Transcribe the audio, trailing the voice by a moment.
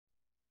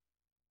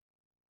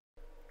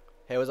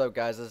Hey, what's up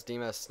guys, this is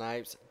DMS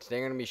Snipes. Today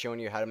I'm going to be showing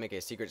you how to make a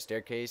secret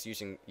staircase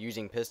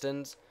using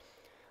pistons.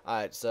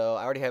 Alright, so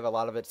I already have a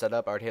lot of it set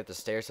up. I already have the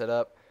stair set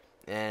up.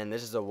 And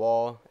this is a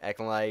wall,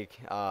 acting like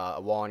a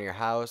wall in your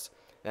house.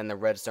 Then the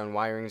redstone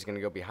wiring is going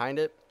to go behind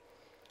it.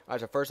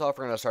 Alright, so first off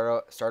we're going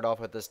to start off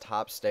with this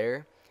top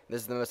stair.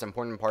 This is the most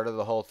important part of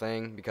the whole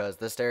thing because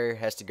this stair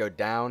has to go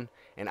down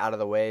and out of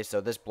the way so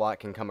this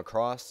block can come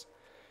across.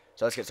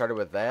 So let's get started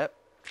with that.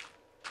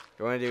 What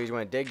you want to do is you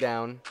want to dig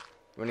down.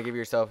 You want to give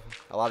yourself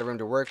a lot of room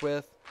to work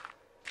with.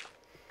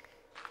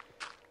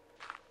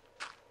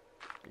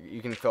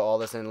 You can fill all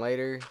this in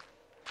later.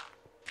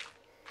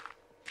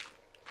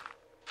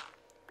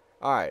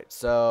 Alright,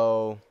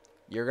 so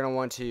you're going to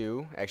want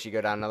to actually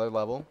go down another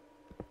level.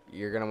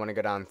 You're going to want to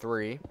go down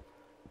 3.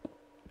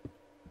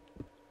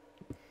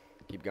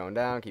 Keep going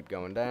down, keep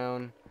going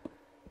down.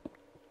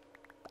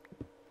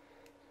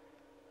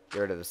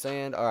 Get rid of the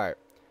sand. Alright,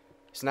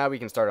 so now we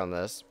can start on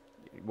this.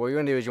 What you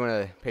want to do is you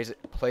want to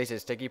place a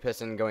sticky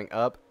piston going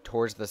up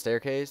towards the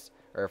staircase,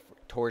 or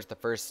towards the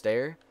first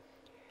stair.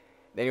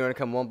 Then you want to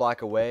come 1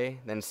 block away,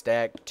 then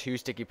stack 2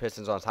 sticky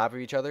pistons on top of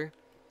each other.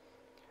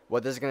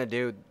 What this is going to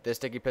do, this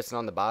sticky piston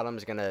on the bottom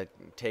is going to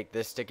take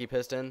this sticky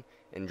piston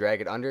and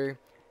drag it under,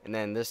 and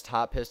then this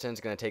top piston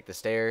is going to take the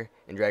stair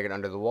and drag it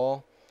under the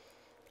wall.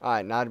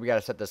 Alright, now we got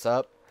to set this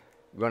up.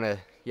 You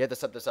have to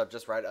set this up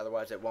just right,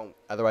 otherwise it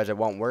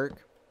won't work.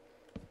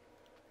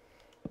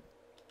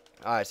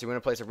 Alright, so you want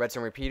to place a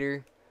redstone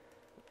repeater.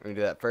 We're going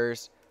to do that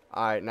first.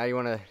 Alright, now you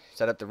want to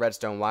set up the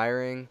redstone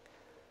wiring.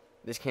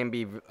 This can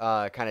be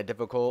kind of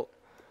difficult.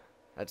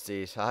 Let's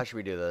see, so how should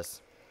we do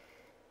this?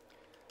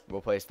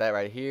 We'll place that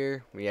right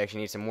here. We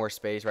actually need some more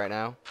space right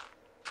now.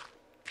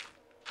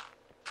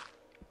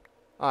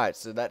 Alright,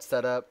 so that's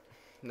set up.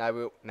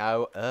 Now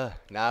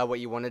what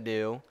you want to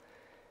do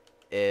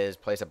is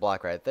place a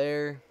block right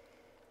there.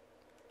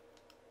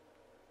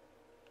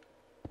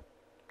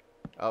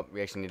 Oh,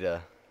 we actually need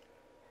to...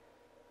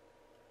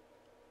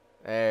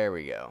 There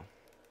we go.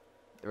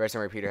 The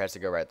redstone repeater has to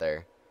go right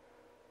there.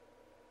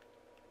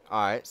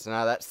 Alright, so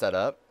now that's set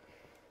up.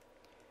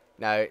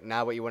 Now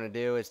what you want to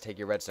do is take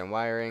your redstone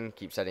wiring,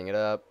 keep setting it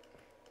up.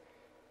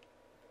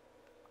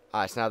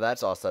 Alright, so now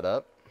that's all set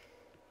up.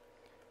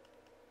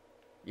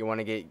 You want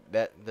to get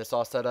this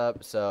all set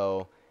up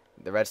so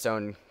the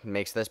redstone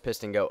makes this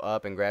piston go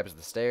up and grabs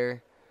the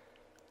stair.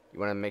 You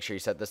want to make sure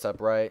you set this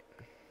up right.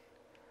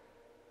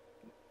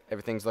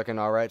 Everything's looking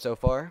alright so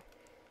far.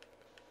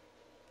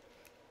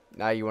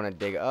 Now you want to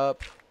dig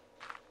up.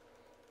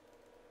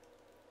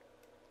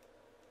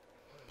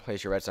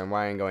 Place your redstone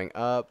wiring going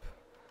up.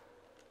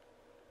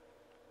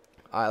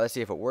 Alright, let's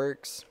see if it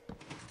works.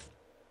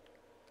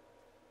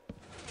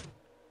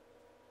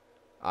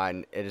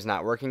 It is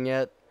not working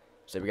yet,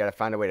 so we gotta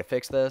find a way to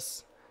fix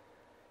this.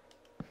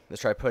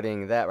 Let's try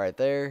putting that right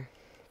there.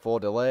 Full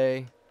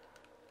delay.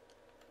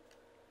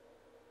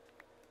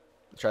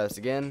 Let's try this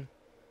again.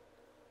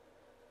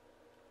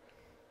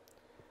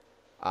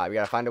 We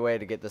gotta find a way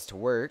to get this to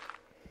work.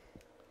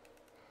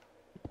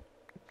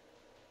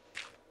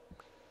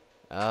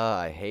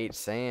 I hate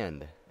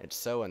sand. It's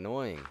so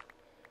annoying.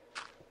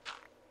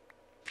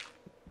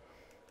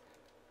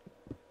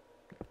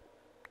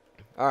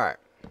 Alright.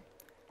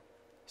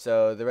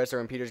 So the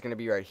redstone repeater is going to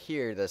be right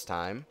here this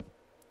time.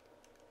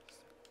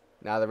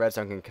 Now the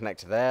redstone can connect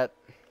to that.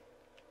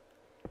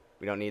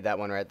 We don't need that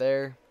one right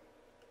there.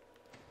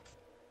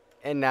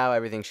 And now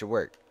everything should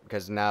work,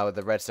 because now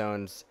the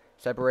redstone's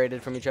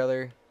separated from each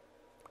other.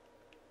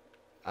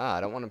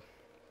 I don't want to...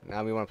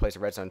 Now we want to place a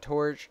redstone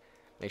torch.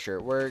 Make sure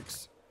it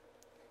works.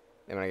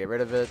 Then when I get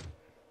rid of it...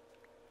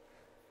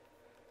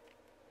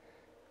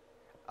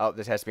 Oh,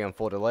 this has to be on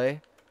full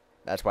delay.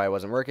 That's why it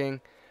wasn't working.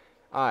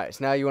 Alright,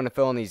 so now you want to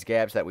fill in these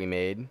gaps that we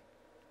made.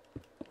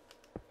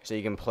 So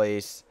you can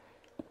place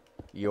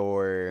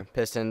your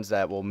pistons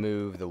that will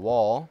move the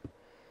wall.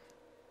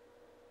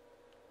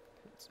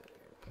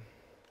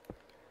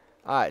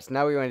 Alright, so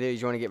now what you want to do is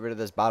you want to get rid of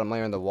this bottom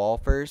layer on the wall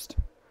first.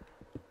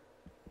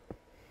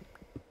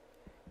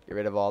 Get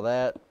rid of all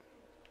that.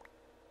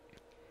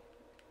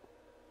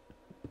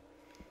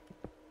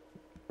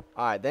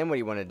 Alright, then what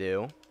you want to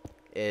do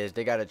is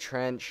dig out a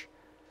trench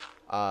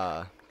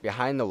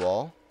behind the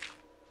wall,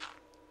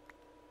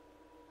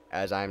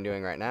 as I'm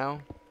doing right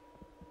now.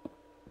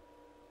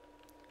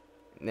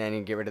 And then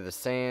you get rid of the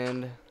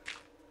sand.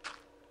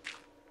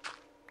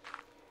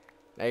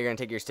 Now you're going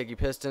to take your sticky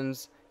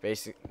pistons,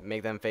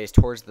 make them face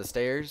towards the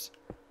stairs.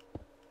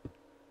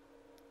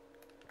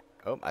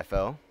 Oh, I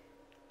fell.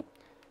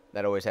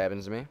 That always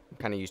happens to me. I'm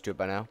kind of used to it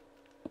by now.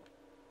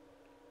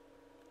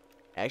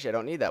 Actually, I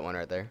don't need that one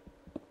right there.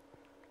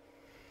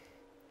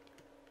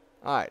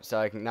 Alright,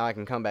 so now I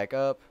can come back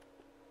up.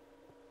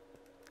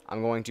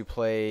 I'm going to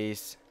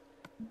place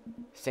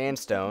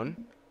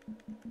sandstone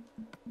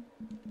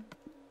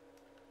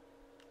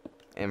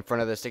in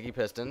front of the sticky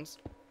pistons.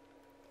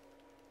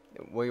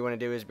 What you want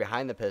to do is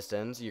behind the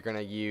pistons, you're going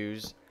to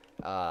use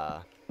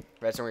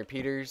redstone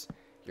repeaters.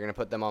 You're going to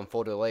put them on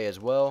full delay as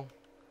well.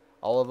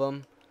 All of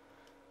them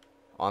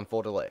on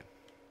full delay.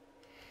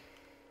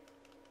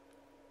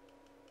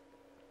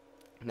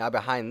 Now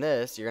behind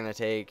this, you're going to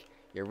take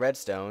your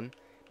redstone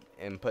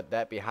and put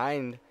that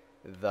behind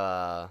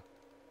the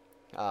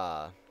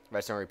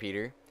redstone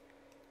repeater.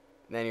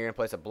 And then you're going to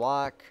place a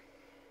block.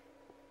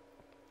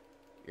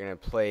 You're going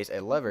to place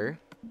a lever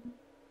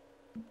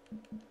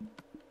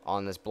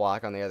on this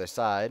block on the other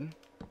side.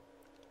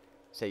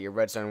 Set your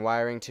redstone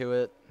wiring to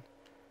it.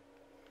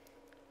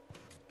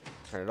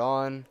 Turn it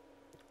on.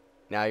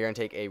 Now you're going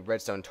to take a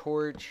redstone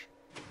torch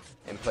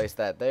and place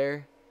that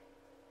there.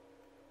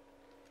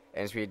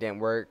 And it didn't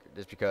work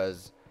just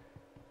because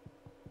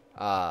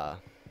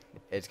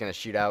it's going to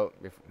shoot out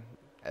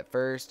at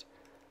first.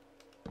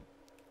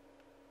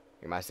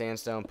 Get my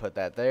sandstone, put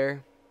that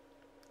there.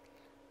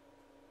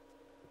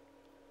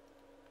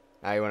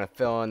 Now you want to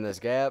fill in this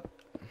gap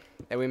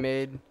that we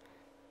made.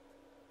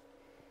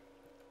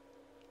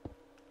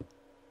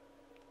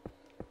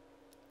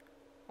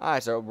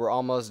 Alright, so we're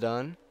almost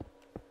done.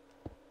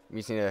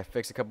 We just need to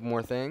fix a couple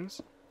more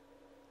things.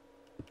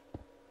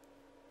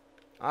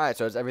 Alright,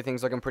 so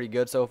everything's looking pretty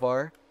good so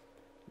far.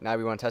 Now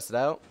we want to test it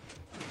out.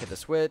 Hit the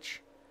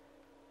switch.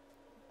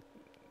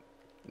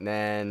 And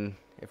then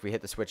if we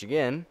hit the switch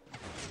again,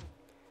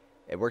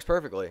 it works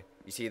perfectly.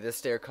 You see this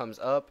stair comes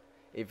up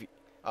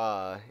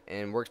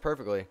and works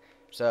perfectly.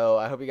 So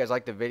I hope you guys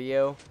liked the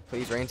video.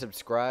 Please rate and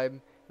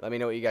subscribe. Let me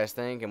know what you guys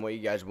think and what you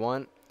guys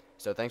want.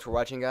 So thanks for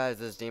watching, guys.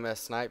 This is DMS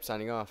Snipe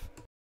signing off.